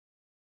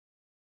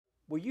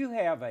Well, you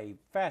have a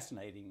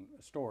fascinating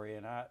story,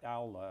 and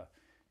I'll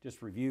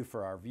just review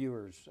for our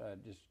viewers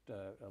just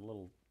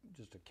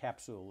a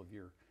capsule of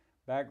your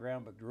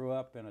background. But grew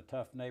up in a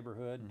tough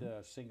neighborhood,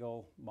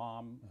 single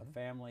mom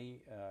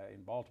family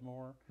in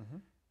Baltimore,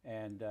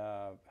 and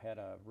had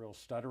a real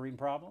stuttering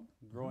problem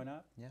growing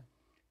up. Yeah.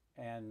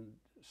 And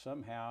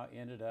somehow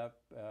ended up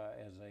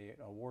as a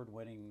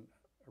award-winning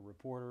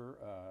reporter,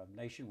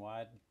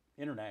 nationwide,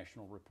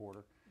 international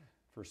reporter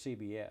for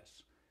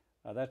CBS.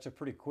 That's a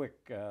pretty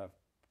quick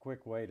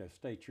way to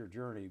state your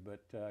journey,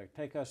 but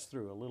take us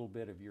through a little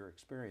bit of your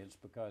experience,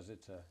 because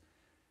it's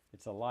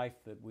a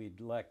life that we'd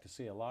like to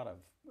see a lot of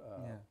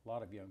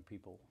young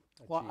people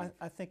achieve. Well,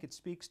 I think it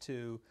speaks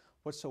to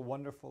what's so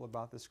wonderful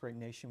about this great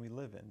nation we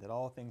live in, that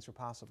all things are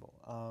possible.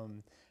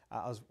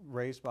 I was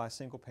raised by a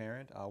single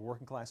parent, a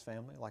working class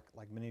family,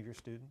 like many of your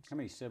students. How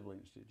many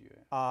siblings did you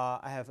have?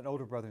 I have an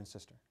older brother and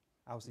sister.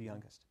 I was the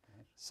youngest.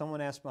 Nice.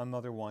 Someone asked my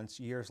mother once,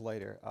 years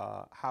later,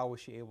 how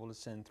was she able to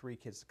send 3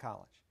 kids to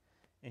college?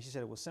 And she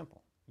said it was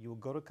simple. You will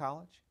go to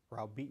college or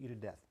I'll beat you to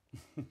death.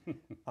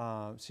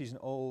 She's an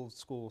old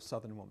school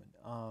Southern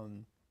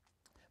woman.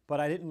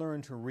 But I didn't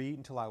learn to read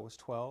until I was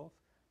 12.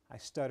 I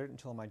stuttered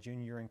until my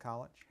junior year in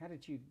college. How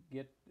did you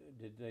get,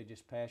 did they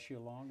just pass you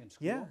along in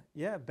school?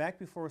 Yeah. Back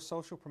before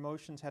social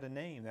promotions had a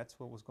name, that's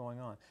what was going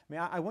on. I mean,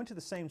 I went to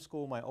the same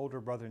school my older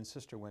brother and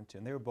sister went to,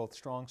 and they were both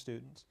strong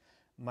students.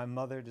 My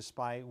mother,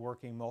 despite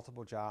working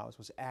multiple jobs,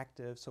 was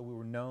active, so we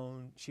were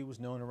known, she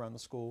was known around the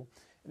school,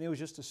 and it was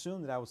just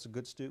assumed that I was a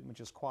good student, but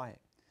just quiet.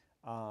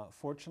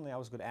 Fortunately, I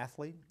was a good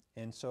athlete,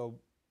 and so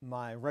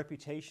my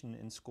reputation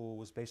in school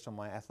was based on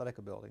my athletic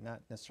ability,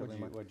 not necessarily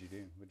What'd you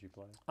do? What'd you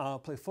play?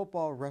 Played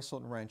football,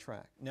 wrestled, and ran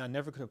track. Now, I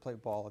never could have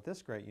played ball at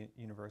this great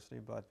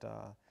university, but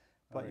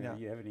you know.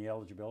 You have any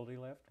eligibility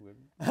left?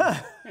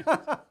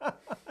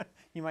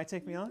 You might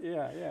take me on?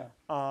 Yeah.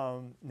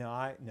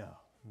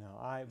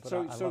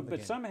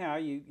 But somehow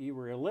you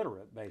were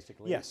illiterate,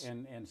 basically. Yes.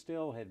 And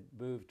still had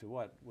moved to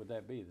what would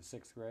that be, the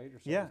 6th grade or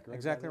 7th grade? Yeah,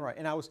 exactly right.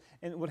 And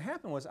what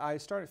happened was I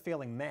started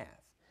failing math.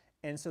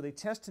 And so they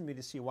tested me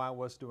to see why I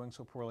was doing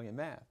so poorly in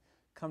math.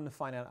 Come to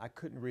find out I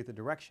couldn't read the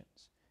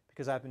directions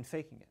because I've been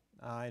faking it.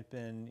 I'd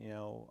been,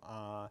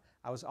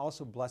 I was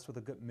also blessed with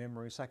a good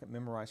memory, so I could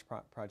memorize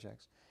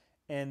projects.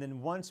 And then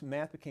once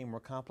math became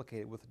more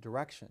complicated with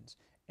directions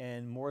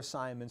and more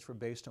assignments were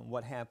based on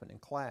what happened in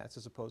class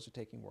as opposed to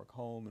taking work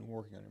home and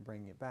working on it and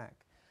bringing it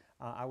back,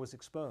 I was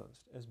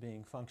exposed as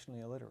being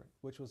functionally illiterate,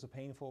 which was a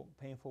painful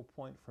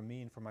point for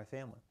me and for my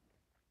family.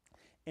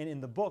 And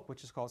in the book,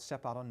 which is called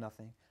Step Out on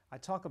Nothing, I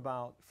talk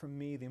about, for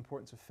me, the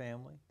importance of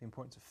family, the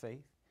importance of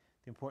faith,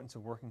 the importance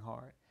of working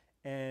hard.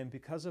 And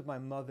because of my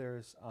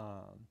mother's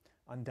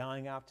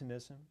undying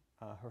optimism,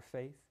 her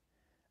faith,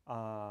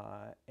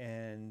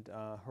 and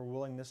her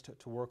willingness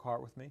to work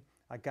hard with me,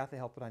 I got the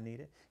help that I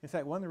needed. In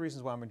fact, one of the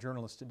reasons why I'm a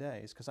journalist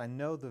today is because I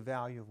know the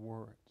value of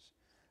words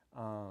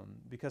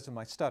because of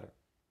my stutter.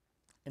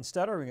 And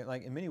stuttering,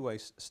 like in many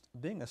ways,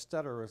 being a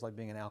stutterer is like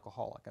being an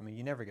alcoholic. I mean,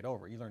 you never get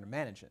over it. You learn to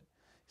manage it.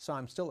 So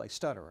I'm still a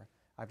stutterer.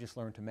 I've just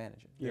learned to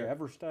manage it. You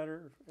ever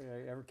stutter?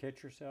 Ever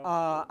catch yourself?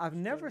 I've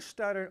never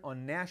stuttered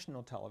on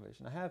national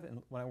television. I have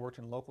when I worked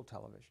in local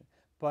television.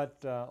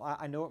 But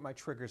I know what my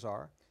triggers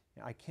are.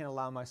 I can't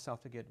allow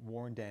myself to get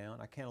worn down.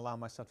 I can't allow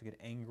myself to get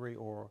angry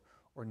or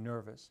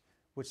nervous,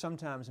 which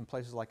sometimes in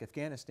places like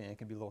Afghanistan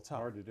can be a little tough.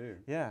 Hard to do.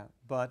 Yeah,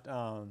 but...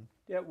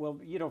 yeah, well,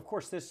 of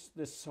course,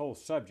 this whole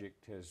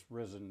subject has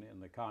risen in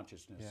the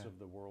consciousness of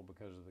the world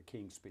because of the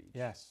King's Speech.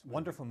 Yes,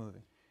 wonderful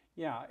movie.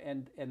 Yeah,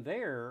 and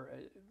there,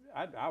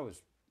 I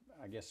was,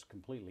 I guess,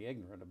 completely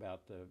ignorant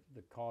about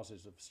the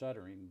causes of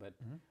stuttering, but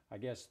I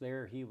guess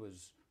there he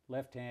was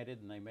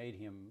left-handed and they made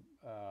him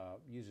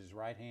use his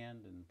right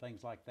hand and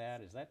things like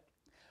that. Is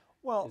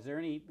there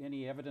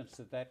any evidence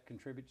that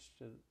contributes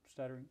to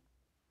stuttering?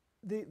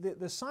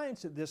 The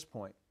science at this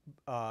point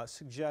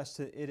suggests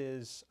that it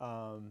is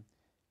an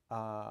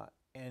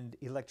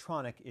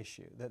electronic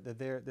issue, that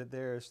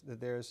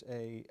there's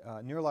a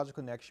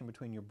neurological connection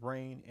between your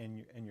brain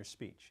and your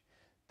speech,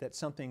 that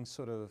something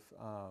sort of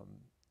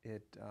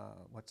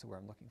what's the word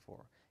I'm looking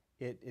for?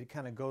 It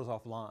kind of goes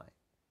offline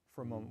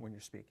for a moment when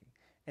you're speaking.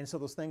 And so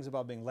those things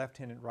about being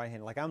left-handed,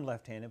 right-handed, like I'm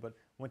left-handed, but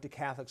went to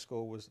Catholic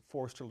school, was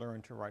forced to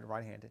learn to write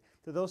right-handed.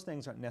 So those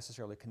things aren't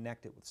necessarily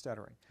connected with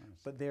stuttering,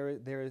 but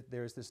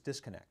there's this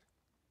disconnect.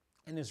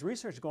 And there's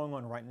research going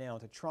on right now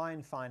to try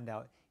and find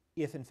out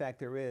if, in fact,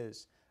 there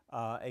is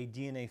a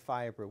DNA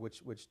fiber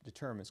which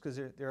determines, because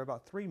there are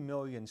about 3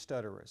 million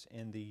stutterers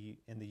in the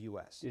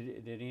U.S.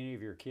 Did any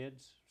of your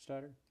kids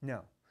stutter?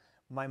 No.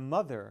 My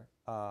mother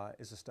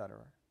is a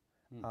stutterer,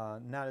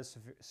 not as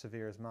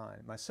severe as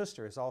mine. My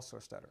sister is also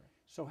a stutterer.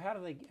 So how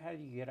do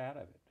you get out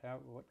of it?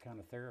 What kind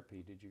of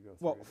therapy did you go through?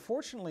 Well,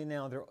 fortunately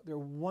now there are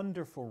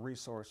wonderful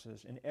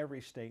resources in every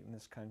state in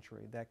this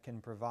country that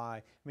can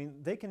provide. I mean,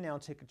 they can now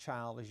take a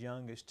child as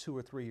young as 2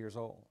 or 3 years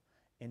old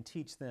and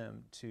teach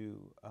them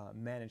to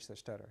manage their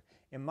stutter.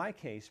 In my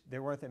case,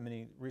 there weren't that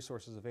many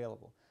resources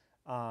available.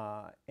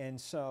 And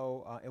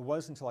so it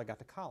wasn't until I got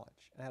to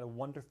college. I had a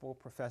wonderful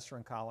professor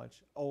in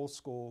college, old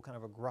school, kind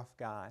of a gruff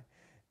guy.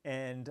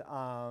 And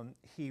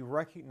he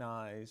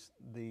recognized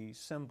the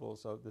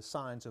symbols of the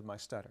signs of my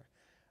stutter.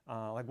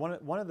 Like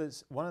one of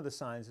the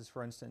signs is,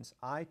 for instance,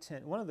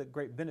 one of the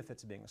great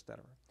benefits of being a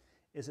stutterer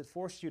is it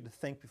forces you to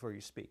think before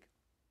you speak,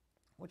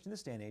 which in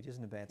this day and age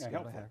isn't a bad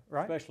skill to have,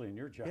 right? Especially in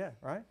your job. Yeah,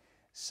 right.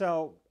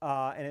 So,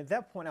 and at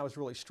that point, I was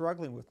really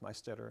struggling with my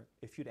stutter.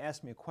 If you'd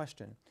asked me a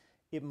question,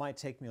 it might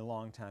take me a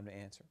long time to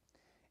answer.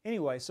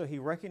 Anyway, so he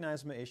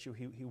recognized my issue.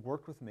 He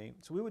worked with me.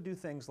 So we would do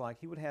things like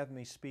he would have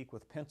me speak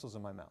with pencils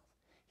in my mouth.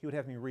 He would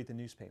have me read the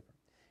newspaper.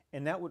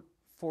 And that would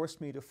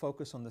force me to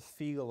focus on the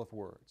feel of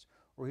words.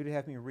 Or he would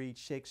have me read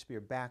Shakespeare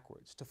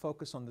backwards to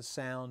focus on the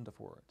sound of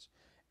words.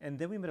 And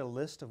then we made a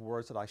list of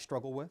words that I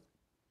struggle with.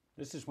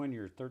 This is when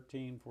you're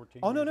 13,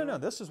 14 Oh, no, years no, no.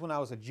 old? This is when I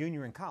was a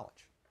junior in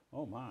college.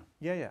 Oh, my.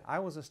 Yeah, yeah. I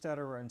was a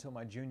stutterer until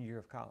my junior year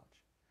of college.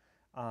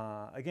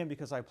 Again,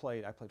 because I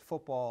played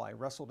football, I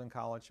wrestled in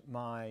college.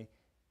 I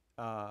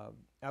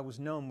was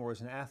known more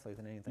as an athlete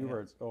than anything You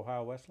were else. at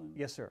Ohio Wesleyan?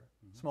 Yes, sir.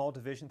 Small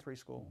Division III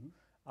school,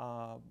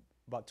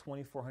 about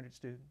 2,400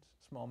 students,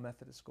 small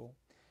Methodist school.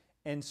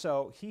 And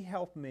so he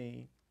helped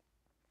me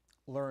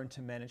learn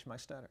to manage my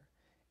stutter.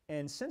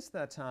 And since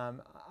that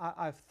time,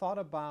 I've thought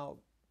about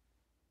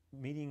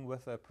meeting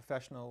with a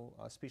professional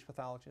speech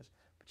pathologist,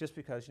 just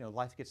because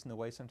life gets in the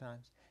way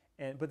sometimes.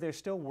 But there's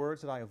still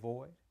words that I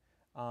avoid.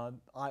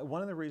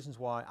 One of the reasons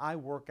why I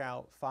work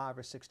out 5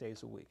 or 6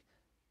 days a week,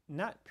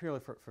 not purely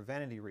for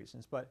vanity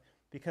reasons, but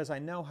because I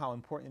know how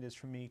important it is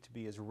for me to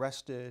be as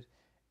rested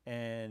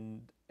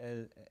and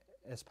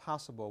as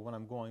possible when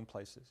I'm going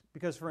places.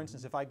 Because, for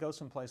instance, if I go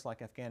someplace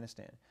like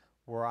Afghanistan,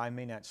 where I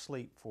may not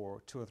sleep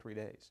for 2 or 3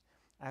 days,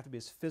 I have to be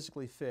as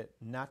physically fit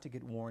not to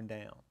get worn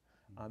down.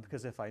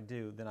 Because if I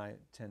do, then I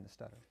tend to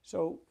stutter.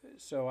 So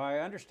I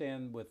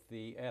understand with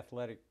the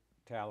athletic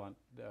talent,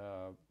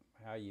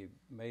 how you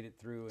made it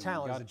through. And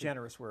Talent is a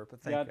generous word,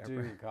 but thank you.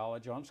 Got to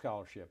college on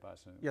scholarship, I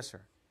assume. Yes,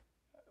 sir.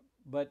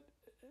 But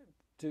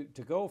to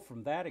go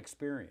from that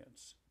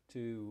experience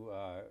to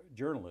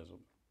journalism,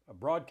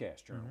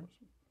 broadcast journalism,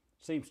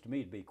 seems to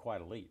me to be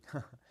quite elite.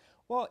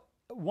 Well,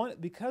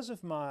 because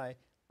of my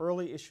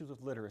early issues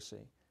with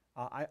literacy,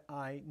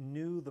 I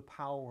knew the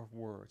power of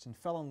words and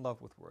fell in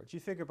love with words. You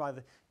figure by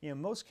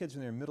most kids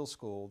when they're in middle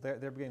school,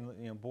 they're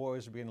beginning,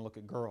 boys are beginning to look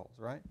at girls,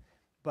 right?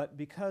 But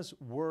because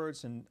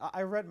words, and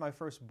I read my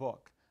first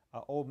book,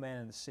 Old Man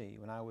and the Sea,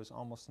 when I was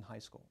almost in high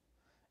school.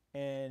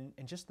 And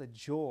just the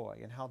joy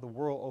and how the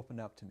world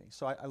opened up to me.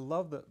 So I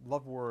loved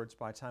words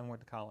by the time I went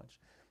to college.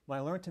 When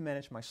I learned to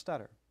manage my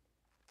stutter,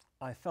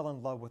 I fell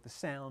in love with the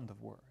sound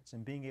of words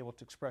and being able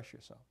to express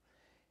yourself.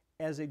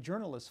 As a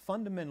journalist,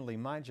 fundamentally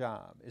my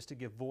job is to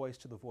give voice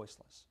to the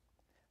voiceless.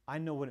 I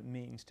know what it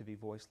means to be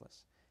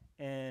voiceless.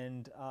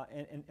 And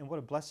what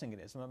a blessing it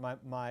is.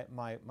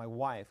 My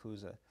wife,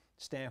 who's a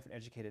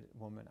Stanford-educated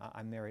woman,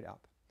 I married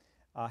up,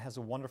 has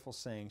a wonderful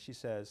saying. She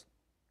says,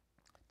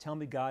 "Tell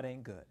me God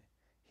ain't good.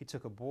 He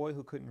took a boy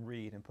who couldn't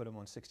read and put him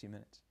on 60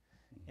 Minutes."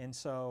 And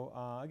so,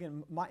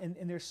 again,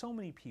 and there's so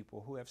many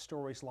people who have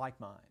stories like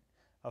mine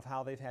of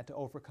how they've had to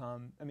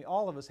overcome. I mean,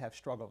 all of us have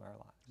struggle in our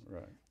lives.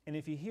 Right. And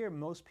if you hear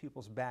most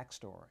people's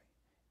backstory,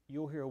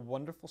 you'll hear a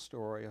wonderful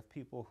story of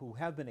people who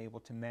have been able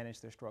to manage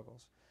their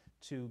struggles,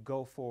 to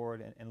go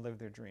forward and live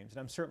their dreams.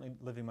 And I'm certainly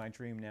living my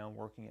dream now,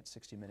 working at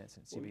 60 Minutes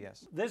at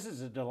CBS. This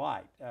is a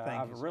delight.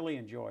 Thank you, I've really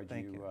enjoyed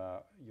Thank you.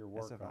 Your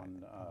work have I. on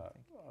Thank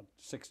you.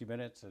 60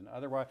 Minutes and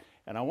otherwise.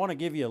 And I want to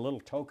give you a little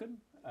token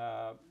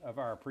of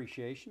our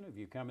appreciation of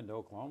you coming to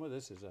Oklahoma.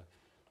 This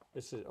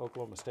is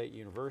Oklahoma State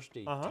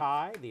University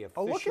tie, the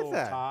official look at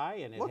that. tie,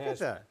 and it Look at has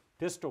that.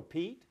 Pistol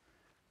Pete,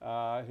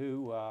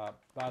 who,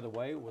 by the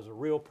way, was a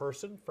real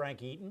person,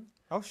 Frank Eaton.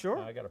 Oh, sure.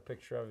 I got a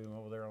picture of him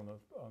over there on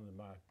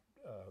my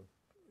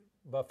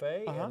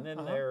buffet, and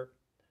then there,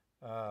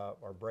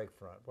 or break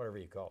front, whatever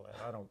you call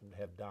that. I don't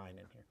have dine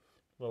in here.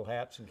 Little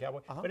hats and cowboy.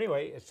 But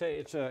anyway, it's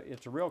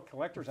a real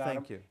collector's item.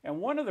 Thank you.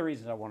 And one of the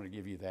reasons I wanted to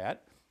give you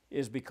that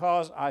is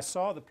because I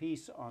saw the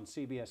piece on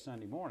CBS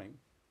Sunday Morning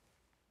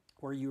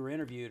where you were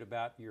interviewed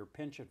about your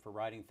penchant for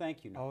writing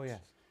thank you notes. Oh,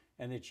 yes.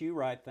 And that you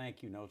write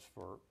thank you notes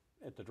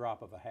at the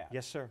drop of a hat.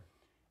 Yes, sir.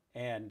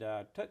 And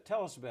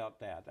tell us about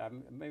that.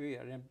 Maybe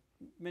I didn't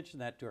mention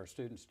that to our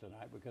students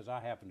tonight because I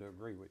happen to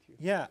agree with you.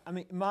 Yeah, I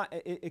mean,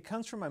 it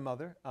comes from my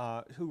mother,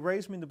 who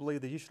raised me to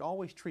believe that you should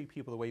always treat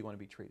people the way you want to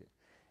be treated.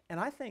 And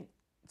I think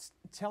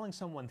telling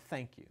someone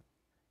thank you,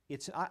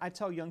 I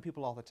tell young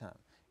people all the time,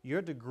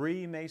 your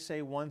degree may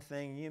say one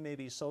thing, you may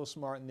be so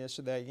smart in this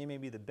or that, you may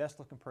be the best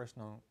looking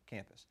person on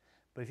campus.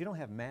 But if you don't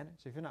have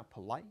manners, if you're not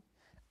polite,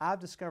 I've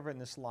discovered in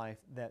this life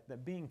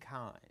that being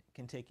kind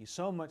can take you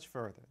so much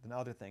further than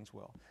other things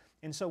will.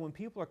 And so when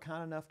people are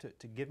kind enough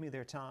to give me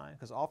their time,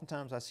 because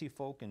oftentimes I see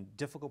folk in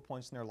difficult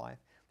points in their life,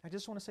 I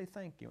just want to say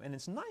thank you. And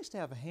it's nice to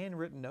have a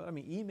handwritten note. I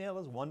mean, email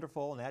is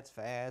wonderful, and that's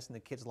fast, and the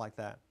kids like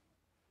that.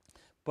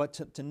 But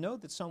to know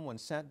that someone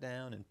sat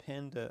down and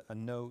penned a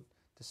note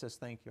that says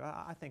thank you,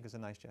 I think is a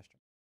nice gesture.